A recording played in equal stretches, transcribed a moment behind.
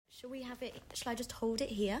Shall I just hold it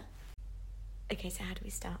here? Okay, so how do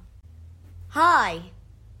we start? Hi,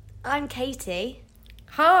 I'm Katie.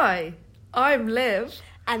 Hi, I'm Liv.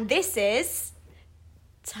 And this is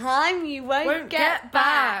Time You Won't Get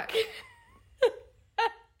Back.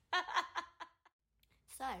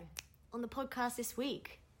 So, on the podcast this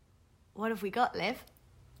week, what have we got, Liv?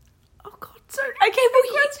 Oh God, so okay,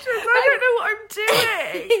 questions. I don't know what I'm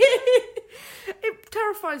doing. It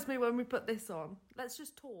terrifies me when we put this on. Let's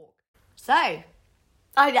just talk. So,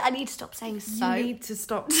 I need to stop saying so. You need to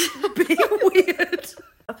stop being weird.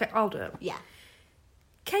 Okay, I'll do it. Yeah.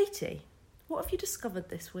 Katie, what have you discovered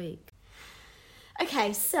this week?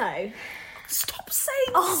 Okay, so... Stop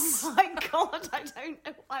saying Oh my God, I don't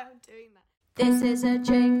know why I'm doing that. This is a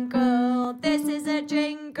jingle,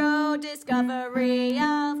 discovery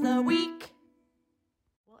of the week.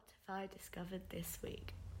 What have I discovered this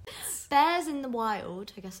week? Bears in the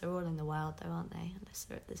wild, I guess they're all in the wild though, aren't they? Unless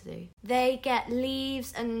they're at the zoo. They get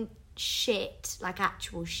leaves and shit, like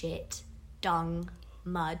actual shit, dung,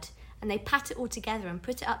 mud, and they pat it all together and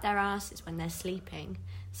put it up their asses when they're sleeping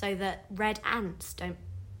so that red ants don't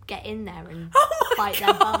get in there and bite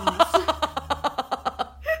their bums.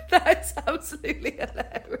 That's absolutely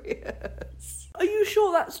hilarious. Are you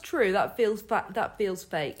sure that's true? That feels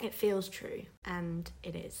fake. It feels true, and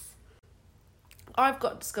it is. I've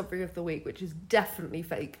got Discovery of the Week, which is definitely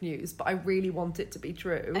fake news, but I really want it to be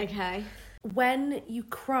true. Okay. When you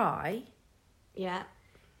cry, Yeah.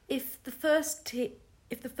 if the first tear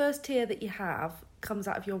that you have comes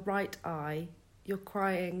out of your right eye, you're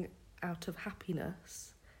crying out of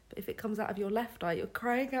happiness. But if it comes out of your left eye, you're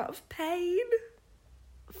crying out of pain.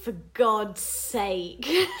 For God's sake,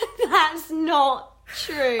 that's not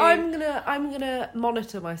true. I'm gonna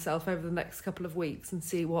monitor myself over the next couple of weeks and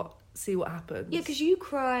see what happens. Yeah, because you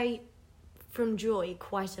cry from joy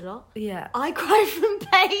quite a lot. Yeah, I cry from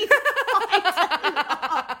pain quite a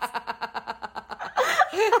lot.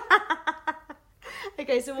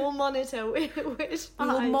 Okay, so we'll monitor which eyes. We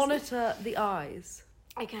will monitor the eyes.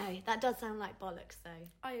 Okay, that does sound like bollocks, though.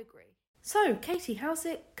 I agree. So, Katie, how's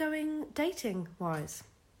it going dating-wise?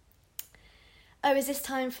 Oh, is this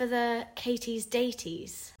time for the Katie's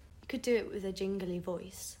Daties? You could do it with a jingly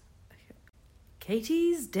voice. Okay.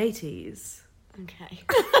 Katie's Daties. Okay.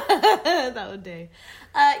 That would do.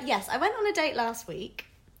 Yes, I went on a date last week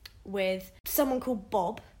with someone called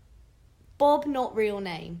Bob. Bob, not real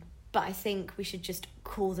name, but I think we should just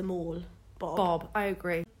call them all Bob. Bob, I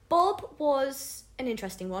agree. Bob was an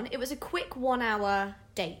interesting one. It was a quick 1 hour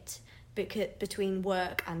date between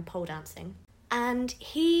work and pole dancing. And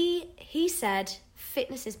he said,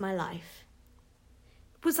 "Fitness is my life."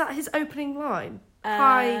 Was that his opening line?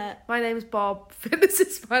 Hi, my name's Bob. Fitness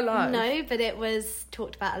is my life. No, but it was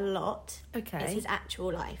talked about a lot. Okay. It's his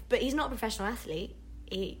actual life. But he's not a professional athlete,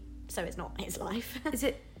 so it's not his life.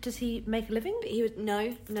 Does he make a living? But he was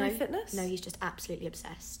no Through fitness? No, he's just absolutely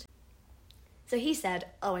obsessed. So he said,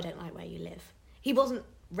 "Oh, I don't like where you live." He wasn't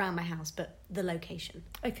round my house, but the location.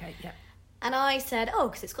 Okay, yeah. And I said, "Oh,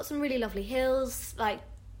 because it's got some really lovely hills. Like,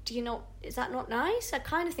 is that not nice?" I'm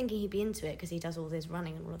kind of thinking he'd be into it because he does all this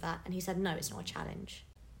running and all of that. And he said, "No, it's not a challenge."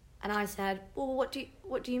 And I said, "Well, what do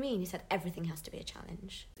you mean?" He said, "Everything has to be a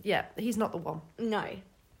challenge." Yeah, he's not the one. No.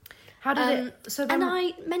 How did it... So then... And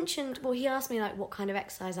I mentioned, well, he asked me, like, what kind of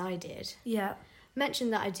exercise I did. Yeah.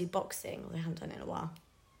 Mentioned that I do boxing, although I haven't done it in a while.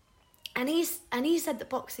 And he said that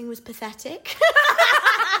boxing was pathetic.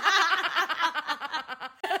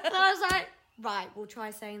 And I was like, right, we'll try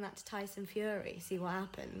saying that to Tyson Fury, see what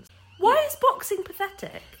happens. Why is boxing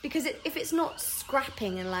pathetic? Because if it's not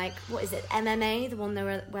scrapping and, like, what is it, MMA, the one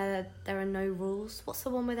where there are no rules? What's the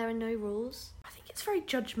one where there are no rules? I think it's very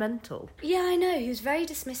judgmental. Yeah, I know, he was very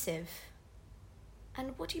dismissive.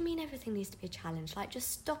 And what do you mean everything needs to be a challenge? Like,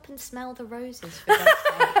 just stop and smell the roses, for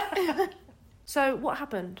God's sake. So, what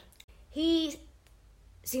happened? He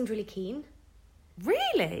seemed really keen.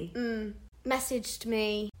 Really? Messaged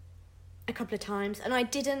me a couple of times, and I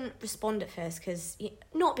didn't respond at first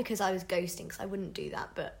not because I was ghosting, because I wouldn't do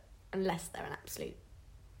that, but unless they're an absolute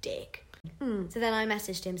dick. So then I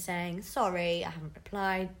messaged him saying, "Sorry, I haven't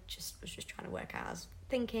replied, was just trying to work out. I was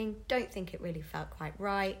thinking, don't think it really felt quite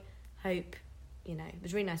right. Hope, it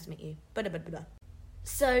was really nice to meet you. Blah, blah, blah, blah."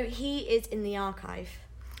 So he is in the archive,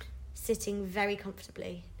 sitting very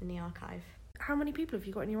comfortably in the archive. How many people have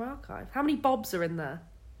you got in your archive? How many Bobs are in there?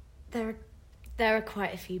 There are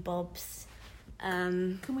quite a few Bobs.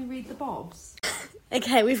 Can we read the Bobs?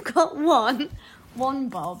 Okay, we've got one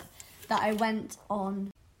Bob that I went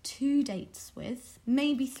on 2 dates with,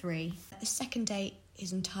 maybe 3. The second date,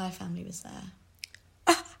 his entire family was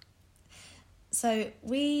there. So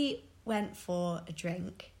we went for a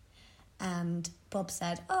drink, And Bob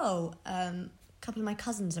said, a couple of my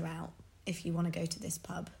cousins are out if you want to go to this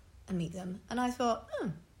pub and meet them. And I thought,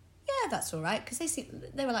 yeah, that's all right, because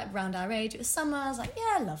they were like around our age. It was summer. I was like,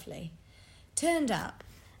 yeah, lovely. Turned up,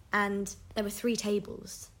 and there were 3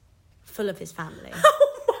 tables full of his family.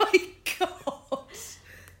 Oh my God.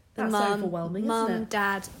 That's overwhelming, isn't it? Mum,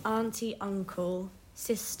 dad, auntie, uncle,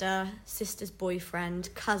 sister, sister's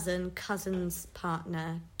boyfriend, cousin, cousin's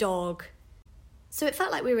partner, dog. So it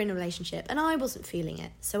felt like we were in a relationship, and I wasn't feeling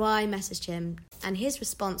it. So I messaged him, and his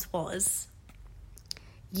response was,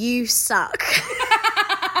 "You suck."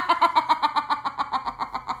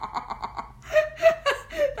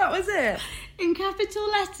 That was it? In capital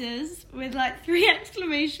letters with like 3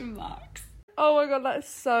 exclamation marks. Oh my God, that's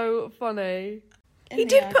so funny. He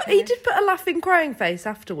did put a laughing, crying face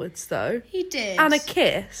afterwards, though. He did. And a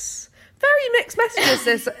kiss. Very mixed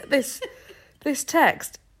messages, this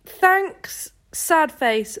text. Thanks, sad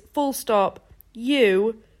face, full stop,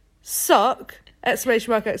 you suck,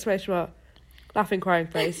 exclamation mark, exclamation mark, laughing, crying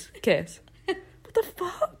face, kiss. What the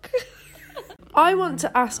fuck? I want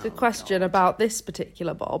to ask a question about this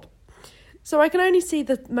particular Bob. So I can only see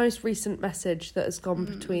the most recent message that has gone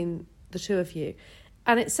between the two of you.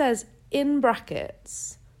 And it says, in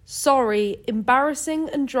brackets, sorry, embarrassing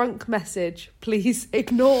and drunk message, please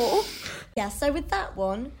ignore. Yeah, so with that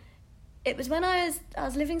one, it was when I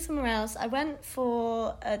was living somewhere else. I went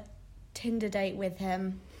for a Tinder date with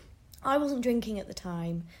him. I wasn't drinking at the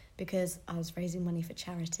time because I was raising money for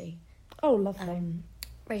charity. Oh, lovely.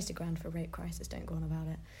 Raised £1,000 for a rape crisis, don't go on about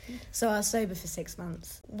it. So I was sober for 6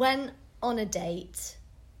 months. Went on a date.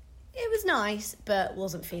 It was nice, but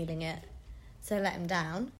wasn't feeling it. So let him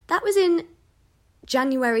down. That was in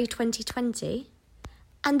January 2020.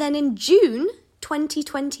 And then in June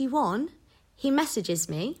 2021, he messages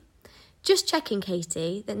me, "Just checking,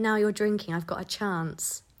 Katie, that now you're drinking, I've got a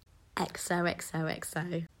chance.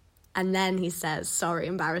 XOXOXO. And then he says, sorry,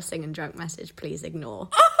 embarrassing and drunk message, please ignore."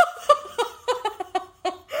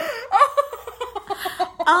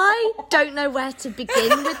 I don't know where to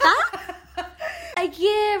begin with that. A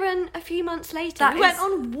year and a few months later, we went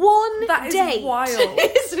on one date. That is wild.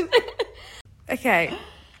 Isn't it? Okay.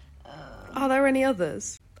 Are there any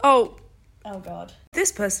others? Oh, God.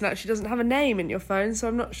 this person actually doesn't have a name in your phone, so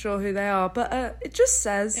I'm not sure who they are. But it just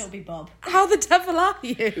says, It'll be Bob. "How the devil are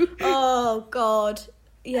you?" Oh, God.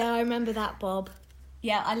 Yeah, I remember that, Bob.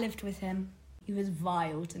 Yeah, I lived with him. He was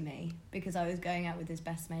vile to me because I was going out with his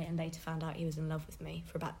best mate and later found out he was in love with me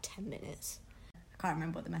for about 10 minutes. I can't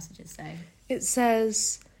remember what the messages say. It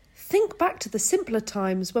says, "Think back to the simpler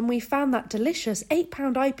times when we found that delicious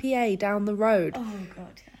 £8 IPA down the road." Oh,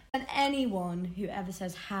 God, yeah. And anyone who ever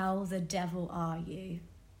says, "How the devil are you?"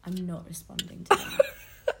 I'm not responding to that.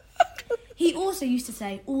 He also used to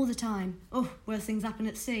say all the time, "Oh, worse things happen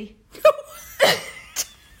at sea."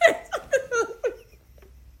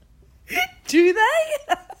 Do they?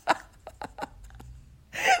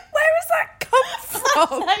 Where has that come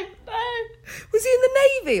from? I don't know. Was he in the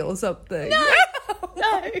Navy or something? No.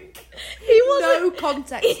 He wasn't. No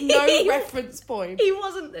context, no reference point. He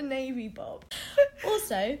wasn't the Navy, Bob.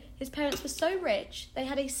 Also, his parents were so rich, they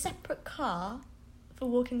had a separate car for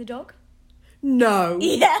walking the dog. No.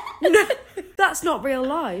 Yeah. No. That's not real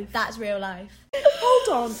life. That's real life. Hold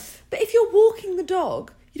on. But if you're walking the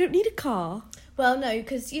dog, you don't need a car. Well, no,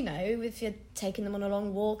 because, if you're taking them on a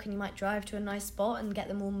long walk and you might drive to a nice spot and get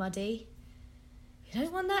them all muddy, you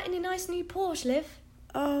don't want that in your nice new Porsche, Liv.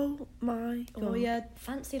 Oh my God. Or your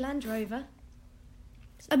fancy Land Rover.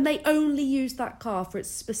 And they only use that car for its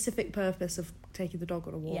specific purpose of taking the dog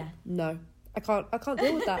on a walk. Yeah. No. I can't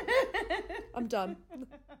deal with that. I'm done.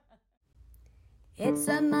 It's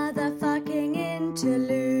a motherfucking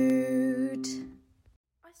interlude.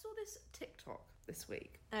 I saw this TikTok this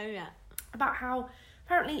week Oh, yeah. about how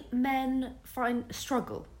apparently men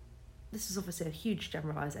struggle. This is obviously a huge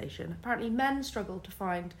generalisation. Apparently men struggle to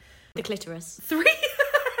find The clitoris.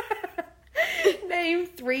 Name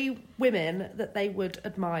 3 women that they would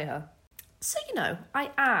admire. So,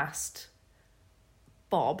 I asked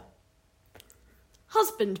Bob.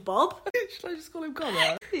 Husband Bob. Should I just call him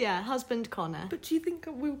Connor? Yeah, husband Connor. But do you think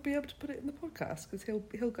we'll be able to put it in the podcast? Because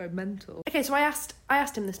he'll go mental. Okay, so I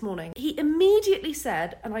asked him this morning. He immediately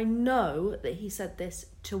said, and I know that he said this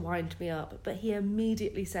to wind me up, but he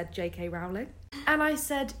immediately said J.K. Rowling. And I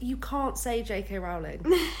said, you can't say J.K. Rowling.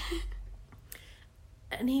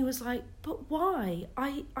 And he was like, but why?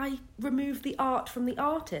 I removed the art from the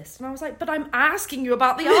artist. And I was like, but I'm asking you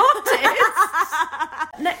about the artist.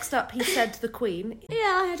 Next up, he said the Queen.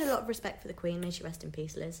 Yeah, I had a lot of respect for the Queen. May she rest in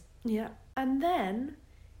peace, Liz. Yeah. And then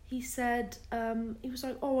he said, he was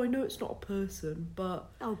like, oh, I know it's not a person,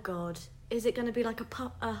 but... Oh, God. Is it going to be like a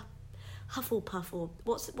Hufflepuff or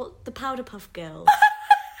what the Powderpuff Girls?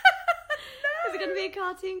 No. Is it going to be a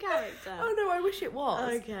cartoon character? Oh, no, I wish it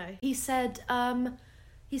was. Okay. He said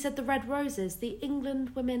the Red Roses, the England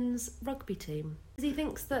women's rugby team. He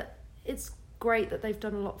thinks that it's great that they've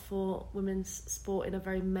done a lot for women's sport in a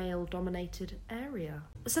very male-dominated area.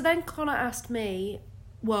 So then Connor asked me,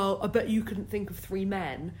 well, I bet you couldn't think of 3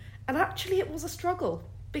 men. And actually it was a struggle,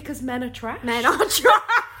 because men are trash. Men are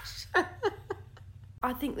trash!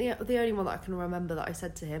 I think the only one that I can remember that I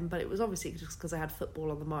said to him, but it was obviously just because I had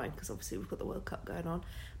football on the mind, because obviously we've got the World Cup going on,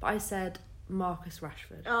 but I said Marcus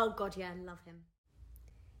Rashford. Oh, God, yeah, I love him.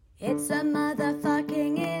 It's a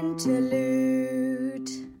motherfucking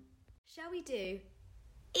interlude. Shall we do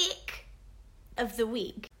ick of the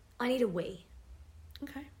week? I need a wee.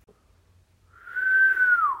 Okay.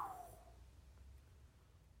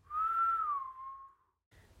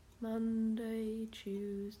 Monday,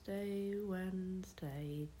 Tuesday,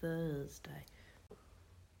 Wednesday, Thursday.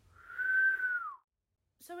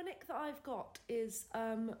 So an ick that I've got is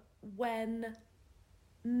when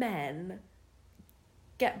men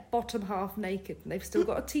get bottom half naked and they've still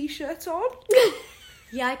got a t-shirt on.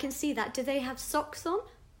 Yeah, I can see that. Do they have socks on?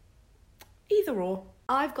 Either or.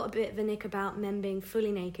 I've got a bit of a nick about men being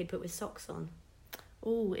fully naked but with socks on.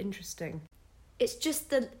 Oh, interesting. It's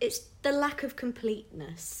just the lack of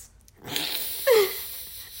completeness. Did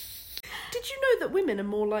you know that women are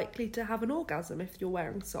more likely to have an orgasm if you're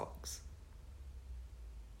wearing socks?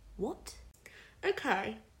 What?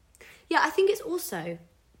 Okay. Yeah, I think it's also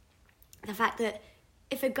the fact that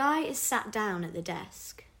if a guy is sat down at the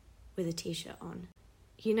desk with a t-shirt on,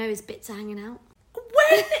 you know his bits are hanging out.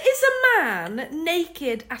 When is a man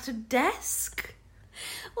naked at a desk?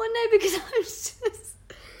 Well, no, because I'm just...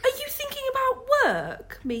 Are you thinking about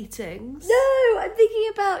work meetings? No, I'm thinking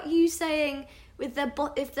about you saying with their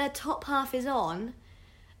if their top half is on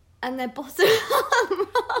and their bottom half.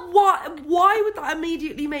 Why would that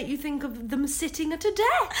immediately make you think of them sitting at a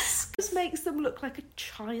desk? This makes them look like a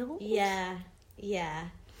child. Yeah.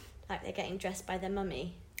 Like they're getting dressed by their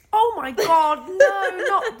mummy. Oh my God, no,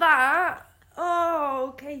 not that.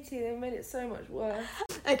 Oh, Katie, they made it so much worse.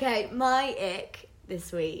 Okay, my ick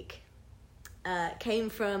this week came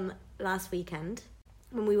from last weekend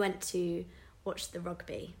when we went to watch the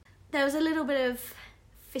rugby. There was a little bit of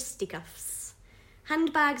fisticuffs,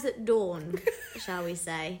 handbags at dawn, shall we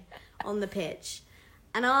say, on the pitch.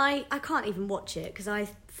 And I can't even watch it because I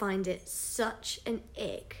find it such an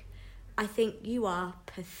ick. I think you are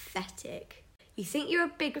pathetic. You think you're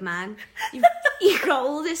a big man, you've got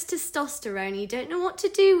all this testosterone, you don't know what to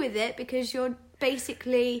do with it because you're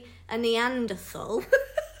basically a Neanderthal.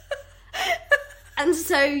 And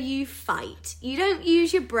so you fight. You don't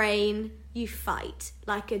use your brain, you fight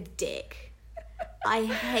like a dick. I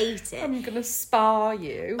hate it. I'm gonna spar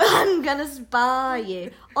you. I'm gonna spar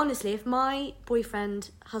you. Honestly, if my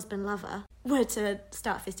boyfriend, husband, lover were to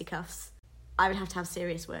start fisticuffs, I would have to have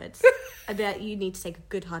serious words. I'd be like, you need to take a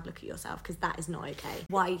good hard look at yourself because that is not okay.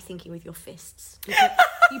 Why are you thinking with your fists?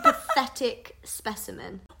 You pathetic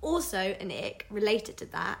specimen. Also, an ick related to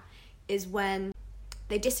that is when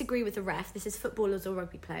they disagree with the ref. This is footballers or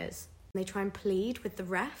rugby players. They try and plead with the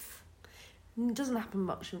ref. It doesn't happen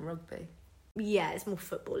much in rugby. Yeah, it's more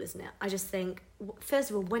football, isn't it? I just think,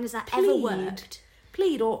 first of all, when has that ever worked?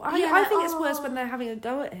 Plead, or I think it's worse when they're having a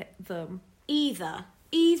go at them. Either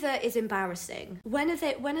is embarrassing. When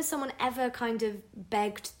has someone ever kind of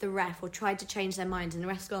begged the ref or tried to change their mind and the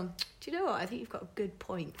ref's gone, do you know what? I think you've got a good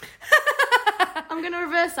point. I'm going to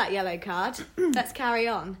reverse that yellow card. Let's carry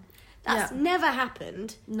on. That's never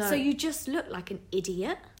happened. No. So you just look like an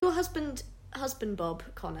idiot. Your husband Bob,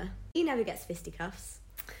 Connor, he never gets fisticuffs.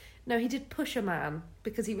 No, he did push a man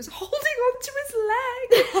because he was holding on to his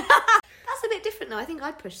leg. That's a bit different though. I think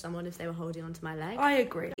I'd push someone if they were holding onto my leg. I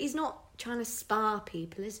agree. He's not trying to spar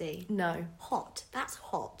people, is he? No. Hot. That's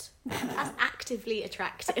hot. That's actively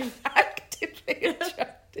attractive. Actively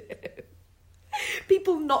attractive.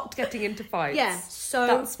 People not getting into fights. Yeah, so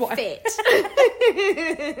that's what fit.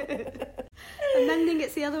 And men think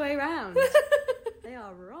it's the other way around. They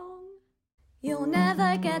are wrong. You'll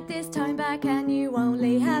never get this time back and you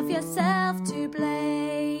only have yourself to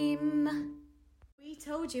blame. We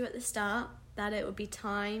told you at the start that it would be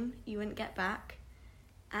time you wouldn't get back.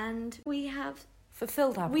 And we have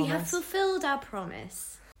fulfilled our promise. We have fulfilled our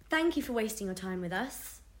promise. Thank you for wasting your time with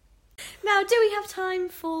us. Now, do we have time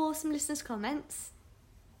for some listeners' comments?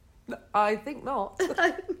 I think not.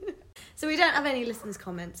 So we don't have any listeners'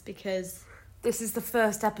 comments because this is the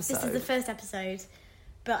first episode.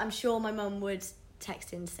 But I'm sure my mum would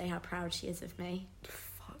text in to say how proud she is of me.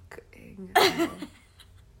 Fucking hell.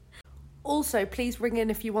 Also, please ring in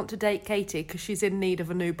if you want to date Katie, because she's in need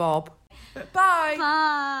of a new bob. Bye!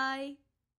 Bye.